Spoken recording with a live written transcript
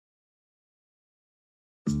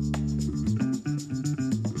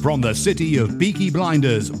From the city of Peaky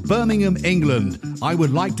Blinders, Birmingham, England, I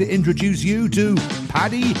would like to introduce you to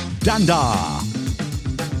Paddy Danda.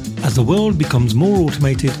 As the world becomes more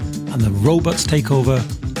automated and the robots take over,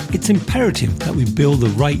 it's imperative that we build the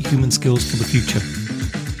right human skills for the future.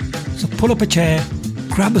 So pull up a chair,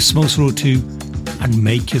 grab a samosa or two, and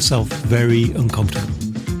make yourself very uncomfortable.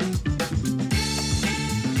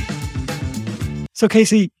 So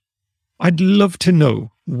Casey, I'd love to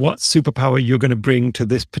know what superpower you're going to bring to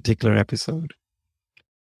this particular episode.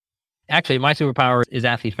 Actually, my superpower is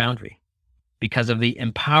Athlete Foundry because of the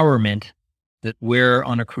empowerment that we're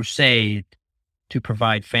on a crusade to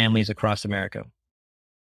provide families across America.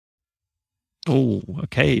 Oh,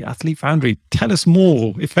 okay. Athlete Foundry. Tell us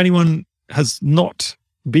more. If anyone has not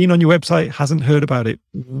been on your website, hasn't heard about it,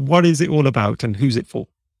 what is it all about and who's it for?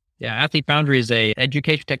 Yeah, Athlete Foundry is a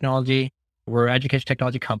education technology. We're an education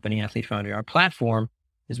technology company, Athlete Foundry. Our platform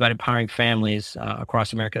is about empowering families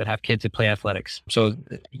across America that have kids that play athletics. So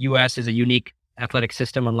the U.S. is a unique athletic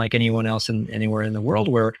system, unlike anyone else anywhere in the world,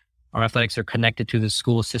 where our athletics are connected to the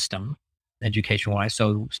school system, education-wise,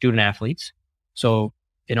 so student athletes. So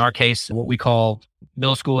in our case, what we call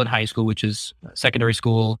middle school and high school, which is secondary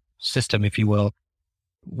school system, if you will,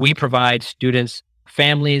 we provide students,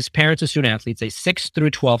 families, parents of student athletes, a 6th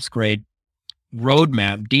through 12th grade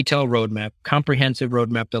roadmap, detailed roadmap, comprehensive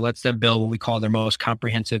roadmap that lets them build what we call their most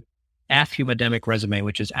comprehensive athumedemic resume,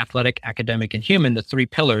 which is athletic, academic, and human, the 3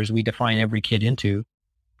 pillars we define every kid into,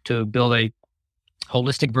 to build a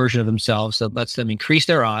holistic version of themselves that lets them increase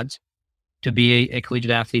their odds to be a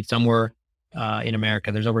collegiate athlete somewhere in America.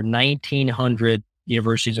 There's over 1,900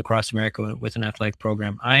 universities across America with an athletic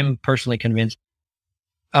program. I'm personally convinced,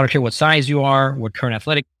 I don't care what size you are, what current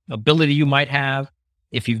athletic ability you might have,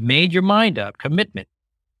 if you've made your mind up, commitment,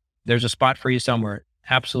 there's a spot for you somewhere.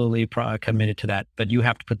 Absolutely committed to that, but you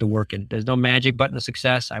have to put the work in. There's no magic button of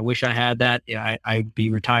success. I wish I had that. Yeah, I'd be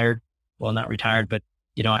retired. Well, not retired, but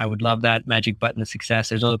I would love that magic button of success.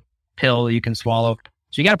 There's no pill you can swallow.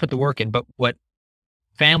 So you got to put the work in. But what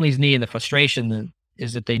families need, and the frustration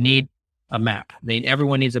is that they need a map.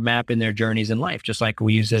 Everyone needs a map in their journeys in life, just like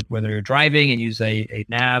we use it, whether you're driving and use a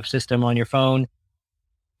nav system on your phone.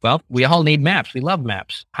 Well, we all need maps. We love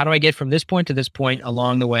maps. How do I get from this point to this point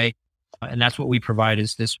along the way? And that's what we provide,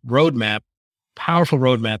 is this roadmap, powerful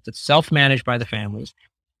roadmap that's self-managed by the families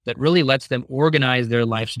that really lets them organize their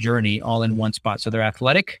life's journey all in one spot. So their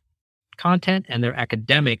athletic content and their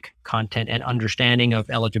academic content and understanding of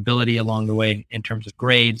eligibility along the way in terms of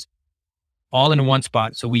grades, all in one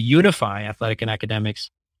spot. So we unify athletic and academics.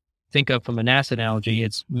 Think of, from a NASA analogy,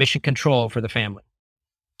 it's mission control for the family.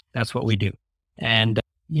 That's what we do. And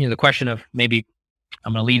the question of, maybe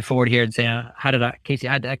I'm going to lean forward here and say, Casey,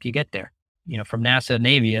 how did you get there? From NASA,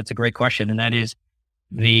 Navy, that's a great question. And that is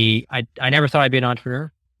I never thought I'd be an entrepreneur,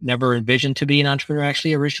 never envisioned to be an entrepreneur,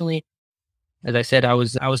 actually, originally. As I said, I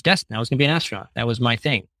was destined. I was going to be an astronaut. That was my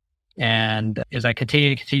thing. And as I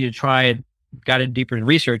continued to try and got in deeper in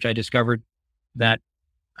research, I discovered that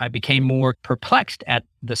I became more perplexed at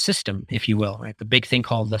the system, if you will, right? The big thing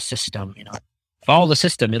called the system, follow the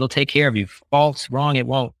system. It'll take care of you. False, wrong, it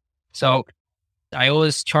won't. So I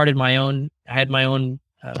always charted I had my own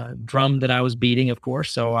drum that I was beating, of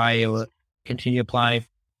course. So I continue to apply.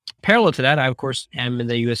 Parallel to that, I, of course, am in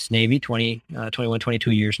the U.S. Navy, 21,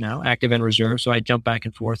 22 years now, active and reserve. So I jump back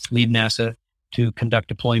and forth, leave NASA to conduct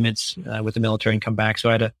deployments with the military and come back. So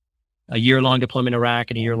I had a year-long deployment in Iraq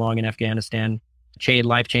and a year-long in Afghanistan,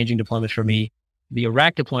 life-changing deployments for me. The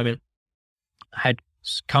Iraq deployment had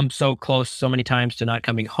come so close so many times to not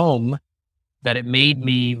coming home that it made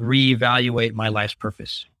me reevaluate my life's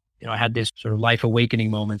purpose. I had this sort of life awakening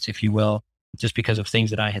moments, if you will, just because of things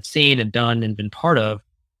that I had seen and done and been part of,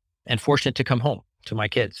 and fortunate to come home to my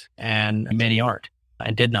kids. And many aren't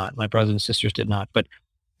and did not. My brothers and sisters did not. But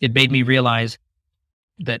it made me realize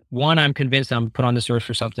that, one, I'm convinced I'm put on this earth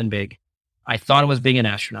for something big. I thought it was being an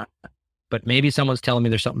astronaut, but maybe someone's telling me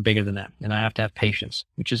there's something bigger than that. And I have to have patience,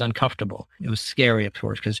 which is uncomfortable. It was scary, of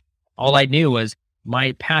course, because all I knew was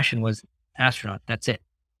my passion was astronaut. That's it.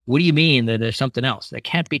 What do you mean that there's something else? That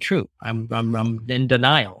can't be true. I'm in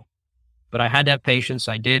denial. But I had to have patience.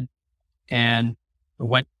 I did. And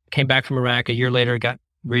came back from Iraq a year later, got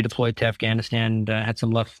redeployed to Afghanistan, had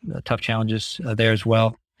some tough challenges there as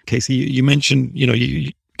well. Casey, you mentioned,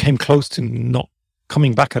 you came close to not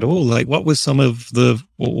coming back at all. Like, what was some of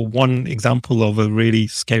one example of a really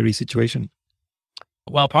scary situation?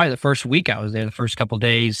 Well, probably the first week I was there, the first couple of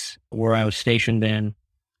days where I was stationed in,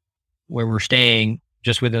 where we're staying,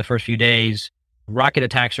 just within the first few days, rocket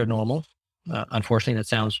attacks are normal. Unfortunately, that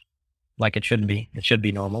sounds like it shouldn't be. It should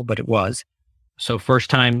be normal, but it was. So first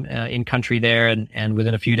time in country there, and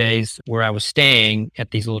within a few days where I was staying at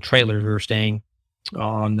these little trailers, we were staying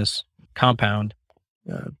on this compound,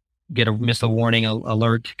 get a missile warning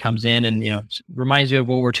alert comes in, and reminds you of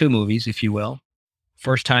World War II movies, if you will.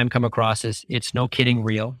 First time come across this, it's no kidding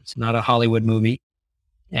real. It's not a Hollywood movie,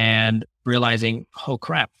 and realizing, oh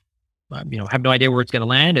crap, have no idea where it's going to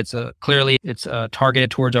land. It's clearly targeted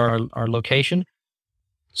towards our location.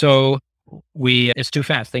 So it's too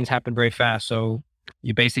fast. Things happen very fast. So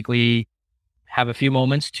you basically have a few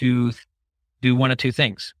moments to do one of two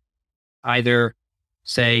things. Either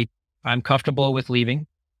say, I'm comfortable with leaving.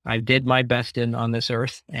 I did my best on this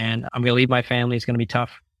earth, and I'm going to leave my family. It's going to be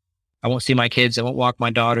tough. I won't see my kids. I won't walk my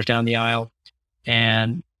daughters down the aisle,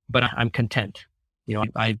 but I'm content.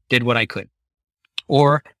 I did what I could.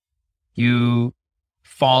 Or you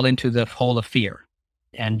fall into the hole of fear,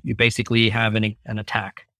 and you basically have an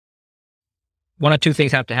attack. One of two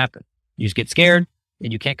things have to happen. You just get scared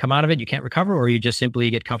and you can't come out of it. You can't recover, or you just simply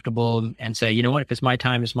get comfortable and say, you know what, if it's my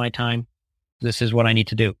time, it's my time. This is what I need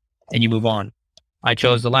to do. And you move on. I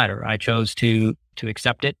chose the latter. I chose to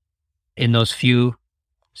accept it. In those few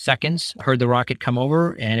seconds, I heard the rocket come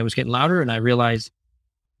over and it was getting louder, and I realized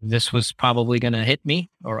this was probably going to hit me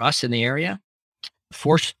or us in the area.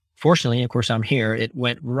 Fortunately, of course, I'm here. It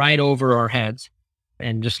went right over our heads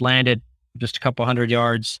and just landed just a couple 100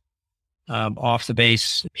 yards off the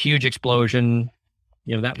base. Huge explosion.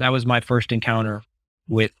 That was my first encounter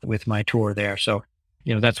with my tour there. So,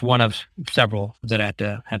 that's one of several that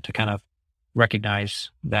I had to kind of recognize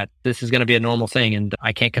that this is going to be a normal thing, and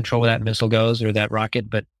I can't control where that missile goes or that rocket,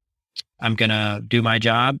 but I'm going to do my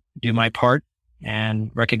job, do my part,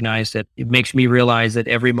 and recognize that it makes me realize that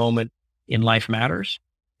every moment in life matters,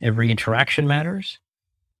 every interaction matters,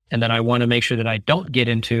 and that I want to make sure that I don't get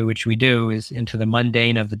into, which we do, is into the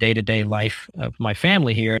mundane of the day-to-day life of my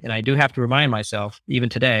family here. And I do have to remind myself, even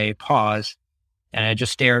today, pause, and I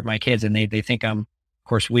just stare at my kids, and they think I'm, of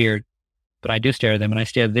course, weird, but I do stare at them, and I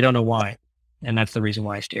stare, they don't know why. And that's the reason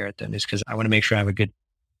why I stare at them, is because I want to make sure I have a good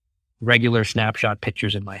regular snapshot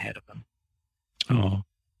pictures in my head of them. Oh,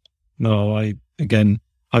 no,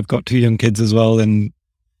 I've got 2 young kids as well, and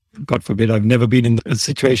God forbid, I've never been in a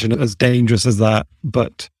situation as dangerous as that,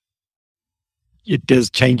 but it does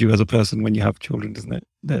change you as a person when you have children, doesn't it?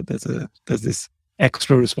 There's this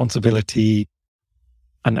extra responsibility,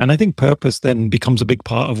 and I think purpose then becomes a big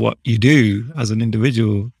part of what you do as an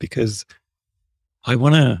individual, because I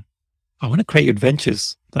want to create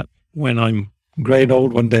adventures that when I'm grey and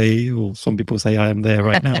old one day, or some people say I am there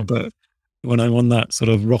right now, but when I'm on that sort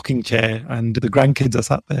of rocking chair and the grandkids are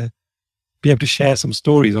sat there, be able to share some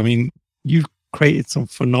stories. I mean, you've created some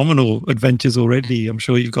phenomenal adventures already. I'm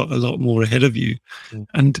sure you've got a lot more ahead of you. Mm.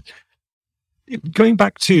 And going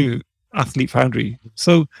back to Athlete Foundry,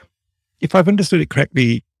 so if I've understood it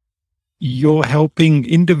correctly, you're helping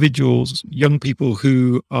individuals, young people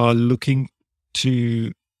who are looking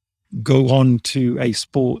to go on to a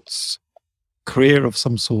sports career of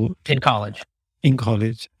some sort. In college.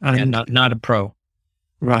 And not a pro.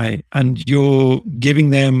 Right. And you're giving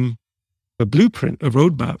them a blueprint, a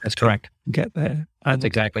roadmap. That's correct. Get there. That's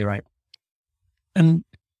exactly right. And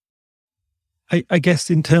I guess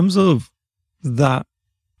in terms of that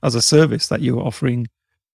as a service that you're offering,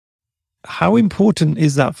 how important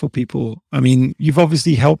is that for people? I mean, you've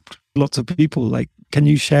obviously helped lots of people. Like, can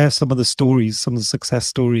you share some of the stories, some of the success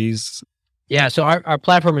stories? Yeah. So our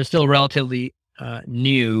platform is still relatively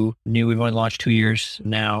new. We've only launched 2 years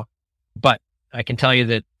now, but I can tell you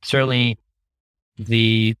that certainly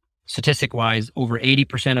the statistic-wise, over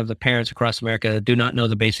 80% of the parents across America do not know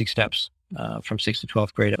the basic steps from 6th to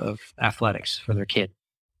 12th grade of athletics for their kid.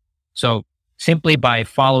 So simply by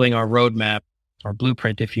following our roadmap, our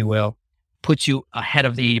blueprint, if you will, puts you ahead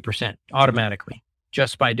of the 80% automatically,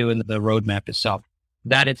 just by doing the roadmap itself.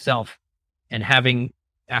 That itself, and having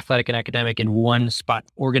athletic and academic in one spot,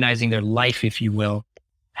 organizing their life, if you will,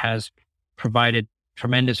 has provided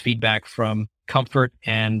tremendous feedback from comfort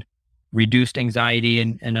and reduced anxiety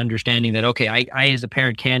and understanding that, okay, I as a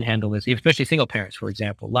parent can handle this, especially single parents, for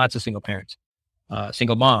example, lots of single parents,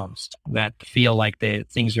 single moms that feel like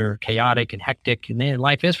things are chaotic and hectic, and then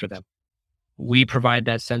life is for them. We provide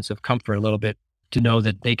that sense of comfort a little bit to know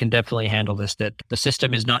that they can definitely handle this, that the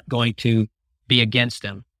system is not going to be against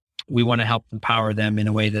them. We want to help empower them in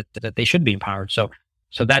a way that they should be empowered. So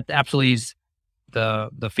that absolutely is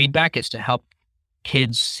the feedback, is to help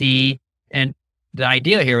kids see. And the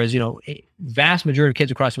idea here is, a vast majority of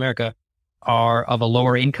kids across America are of a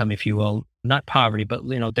lower income, if you will, not poverty, but,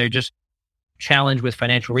 they're just challenged with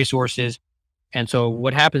financial resources. And so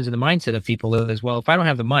what happens in the mindset of people is, well, if I don't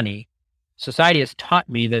have the money, society has taught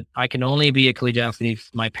me that I can only be a collegiate athlete if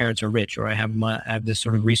my parents are rich or I have this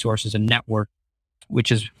sort of resources and network,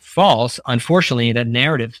 which is false. Unfortunately, that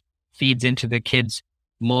narrative feeds into the kids'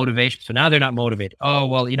 motivation. So now they're not motivated. Oh,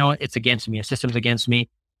 well, you know what? It's against me. A system's against me.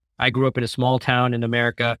 I grew up in a small town in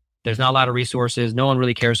America. There's not a lot of resources. No one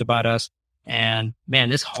really cares about us. And man,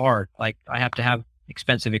 this is hard. Like I have to have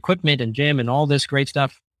expensive equipment and gym and all this great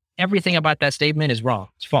stuff. Everything about that statement is wrong.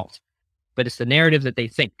 It's false. But it's the narrative that they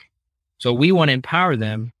think. So we want to empower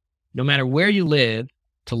them, no matter where you live,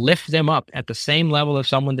 to lift them up at the same level of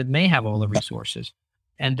someone that may have all the resources.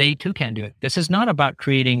 And they too can do it. This is not about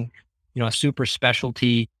creating, a super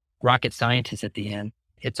specialty rocket scientist at the end.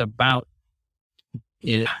 It's about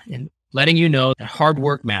letting you know that hard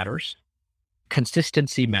work matters,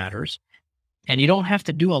 consistency matters, and you don't have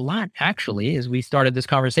to do a lot, actually, as we started this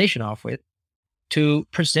conversation off with, to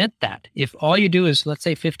present that. If all you do is, let's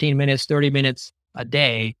say, 15 minutes, 30 minutes a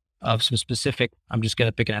day of some specific, I'm just going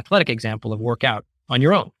to pick an athletic example of workout on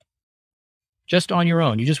your own. Just on your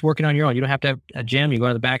own. You're just working on your own. You don't have to have a gym. You go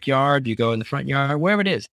to the backyard, you go in the front yard, wherever it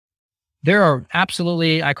is. There are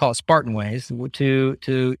absolutely, I call it Spartan ways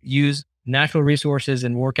to use natural resources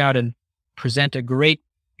and work out and present a great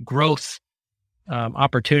growth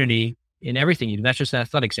opportunity in everything you do. That's just an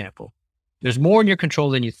athletic example. There's more in your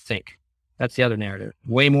control than you think. That's the other narrative.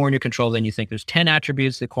 Way more in your control than you think. There's 10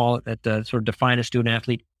 attributes that sort of define a student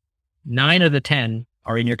athlete. 9 of the 10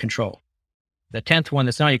 are in your control. The 10th one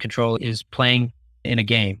that's not in your control is playing in a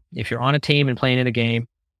game. If you're on a team and playing in a game,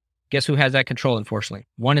 guess who has that control, unfortunately?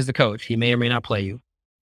 One is the coach. He may or may not play you,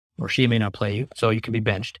 or she may not play you, so you can be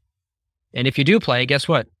benched. And if you do play, guess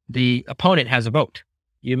what? The opponent has a vote.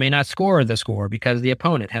 You may not score the score because the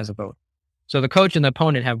opponent has a vote. So the coach and the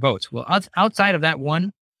opponent have votes. Well, outside of that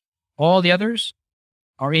one, all the others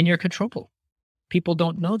are in your control. People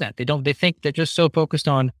don't know that. They think they're just so focused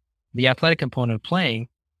on the athletic component of playing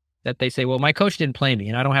that they say, well, my coach didn't play me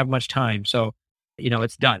and I don't have much time. So,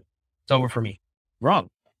 it's done. It's over for me. Wrong.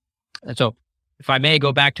 And so if I may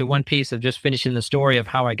go back to one piece of just finishing the story of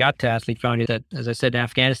how I got to Athlete Foundry, that, as I said, in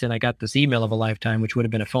Afghanistan, I got this email of a lifetime, which would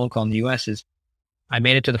have been a phone call in the US, is I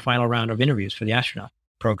made it to the final round of interviews for the astronaut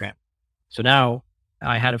program. So now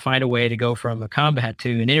I had to find a way to go from a combat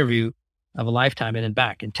to an interview of a lifetime and then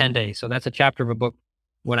back in 10 days. So that's a chapter of a book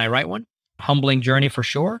when I write one. Humbling journey for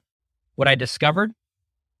sure. What I discovered,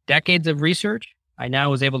 decades of research, I now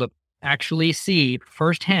was able to actually see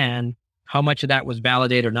firsthand how much of that was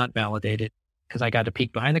validated or not validated, because I got to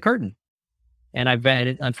peek behind the curtain. And I've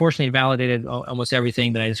unfortunately validated almost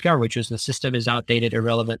everything that I discovered, which is the system is outdated,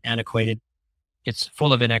 irrelevant, antiquated. It's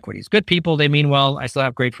full of inequities. Good people, they mean well. I still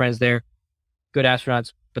have great friends there, good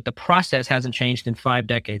astronauts, but the process hasn't changed in 5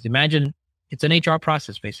 decades. Imagine it's an HR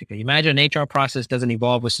process, basically. Imagine an HR process doesn't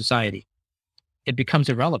evolve with society. It becomes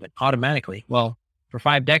irrelevant automatically. Well, for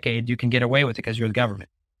 5 decades, you can get away with it because you're the government.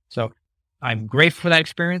 So I'm grateful for that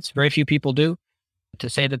experience. Very few people do, to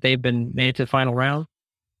say that they've been made it to the final round.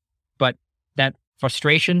 But that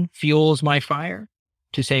frustration fuels my fire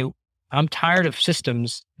to say, I'm tired of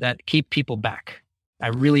systems that keep people back. I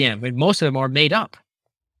really am. Most of them are made up.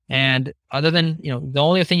 And other than, the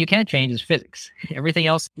only thing you can't change is physics. Everything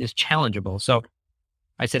else is challengeable. So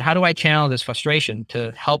I said, how do I channel this frustration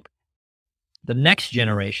to help the next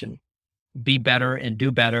generation be better and do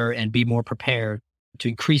better and be more prepared to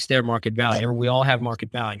increase their market value? We all have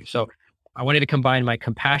market value. So I wanted to combine my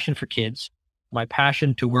compassion for kids, my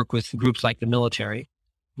passion to work with groups like the military,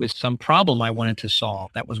 with some problem I wanted to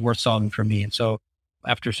solve that was worth solving for me. And so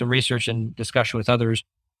after some research and discussion with others,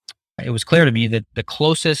 it was clear to me that the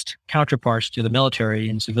closest counterparts to the military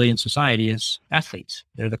in civilian society is athletes.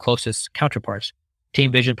 They're the closest counterparts.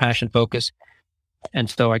 Team vision, passion, focus. And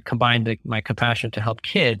so I combined my compassion to help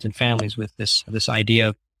kids and families with this idea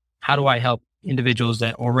of how do I help individuals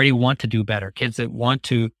that already want to do better, kids that want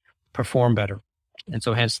to perform better. And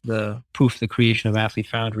so hence the creation of Athlete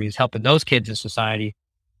Foundry is helping those kids in society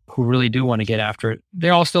who really do want to get after it.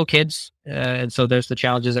 They're all still kids. And so there's the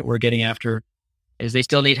challenges that we're getting after is they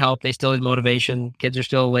still need help. They still need motivation. Kids are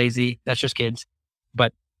still lazy. That's just kids.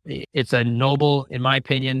 But it's a noble, in my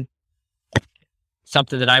opinion,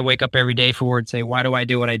 something that I wake up every day for and say, why do I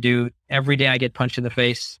do what I do? Every day I get punched in the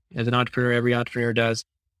face as an entrepreneur. Every entrepreneur does.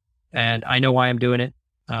 And I know why I'm doing it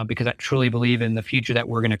because I truly believe in the future that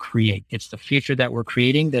we're going to create. It's the future that we're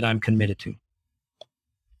creating that I'm committed to.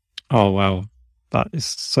 Oh, wow. That is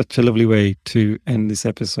such a lovely way to end this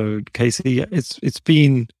episode, Casey. It's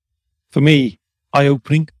been, for me,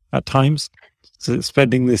 eye-opening at times. So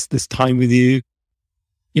spending this time with you.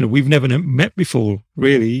 We've never met before,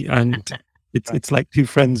 really. And it's like two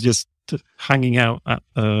friends just hanging out at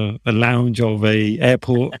a lounge of a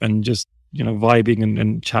airport and just vibing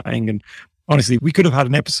and chatting. And honestly, we could have had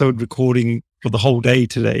an episode recording for the whole day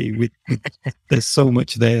today. There's so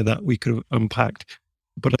much there that we could have unpacked.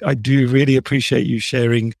 But I do really appreciate you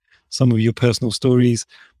sharing some of your personal stories,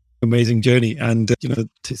 amazing journey, and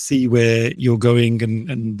to see where you're going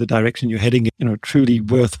and the direction you're heading, truly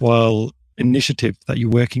worthwhile initiative that you're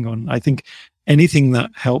working on. I think anything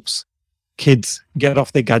that helps kids get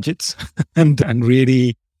off their gadgets and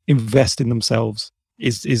really invest in themselves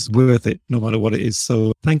is worth it, no matter what it is.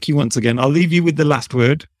 So thank you once again. I'll leave you with the last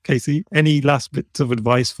word, Casey. Any last bits of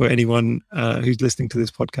advice for anyone who's listening to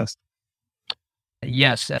this podcast?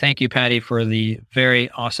 Yes. Thank you, Paddy, for the very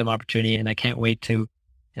awesome opportunity. And I can't wait to,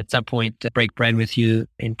 at some point, break bread with you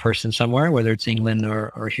in person somewhere, whether it's England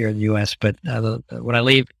or here in the US. But what I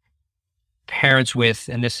leave parents with,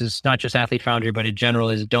 and this is not just Athlete Foundry, but in general,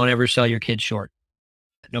 is don't ever sell your kids short.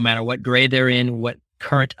 No matter what grade they're in, what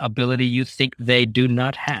current ability you think they do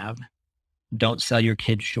not have, don't sell your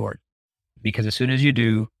kids short. Because as soon as you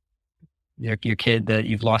do, your kid, that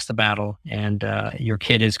you've lost the battle, and your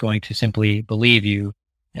kid is going to simply believe you,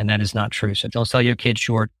 and that is not true. So don't sell your kid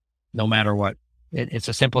short, no matter what. It's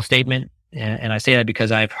a simple statement, and I say that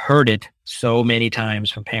because I've heard it so many times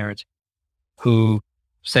from parents who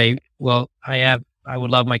say, "Well, I would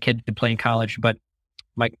love my kid to play in college, but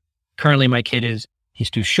currently my kid he's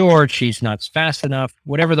too short, she's not fast enough,"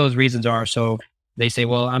 whatever those reasons are. So they say,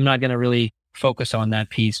 "Well, I'm not going to really focus on that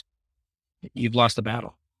piece." You've lost the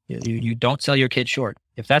battle. You don't sell your kid short.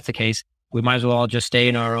 If that's the case, we might as well all just stay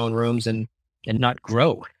in our own rooms and not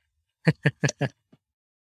grow.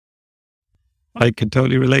 I can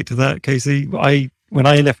totally relate to that, Casey. When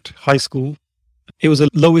I left high school, it was the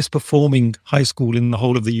lowest performing high school in the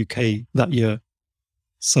whole of the UK that year.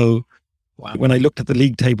 So wow. When I looked at the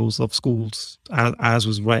league tables of schools, ours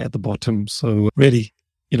was right at the bottom. So really,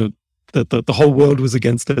 the whole world was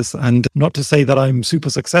against us. And not to say that I'm super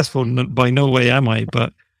successful, by no way am I,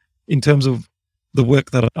 but in terms of the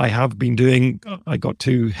work that I have been doing, I got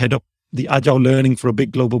to head up the agile learning for a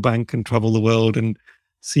big global bank and travel the world and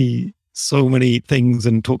see so many things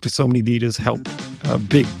and talk to so many leaders, help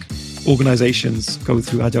big organizations go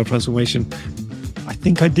through agile transformation. I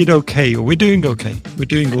think I did okay, or we're doing okay. We're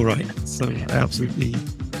doing all right. So I absolutely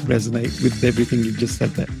resonate with everything you've just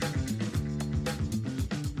said there.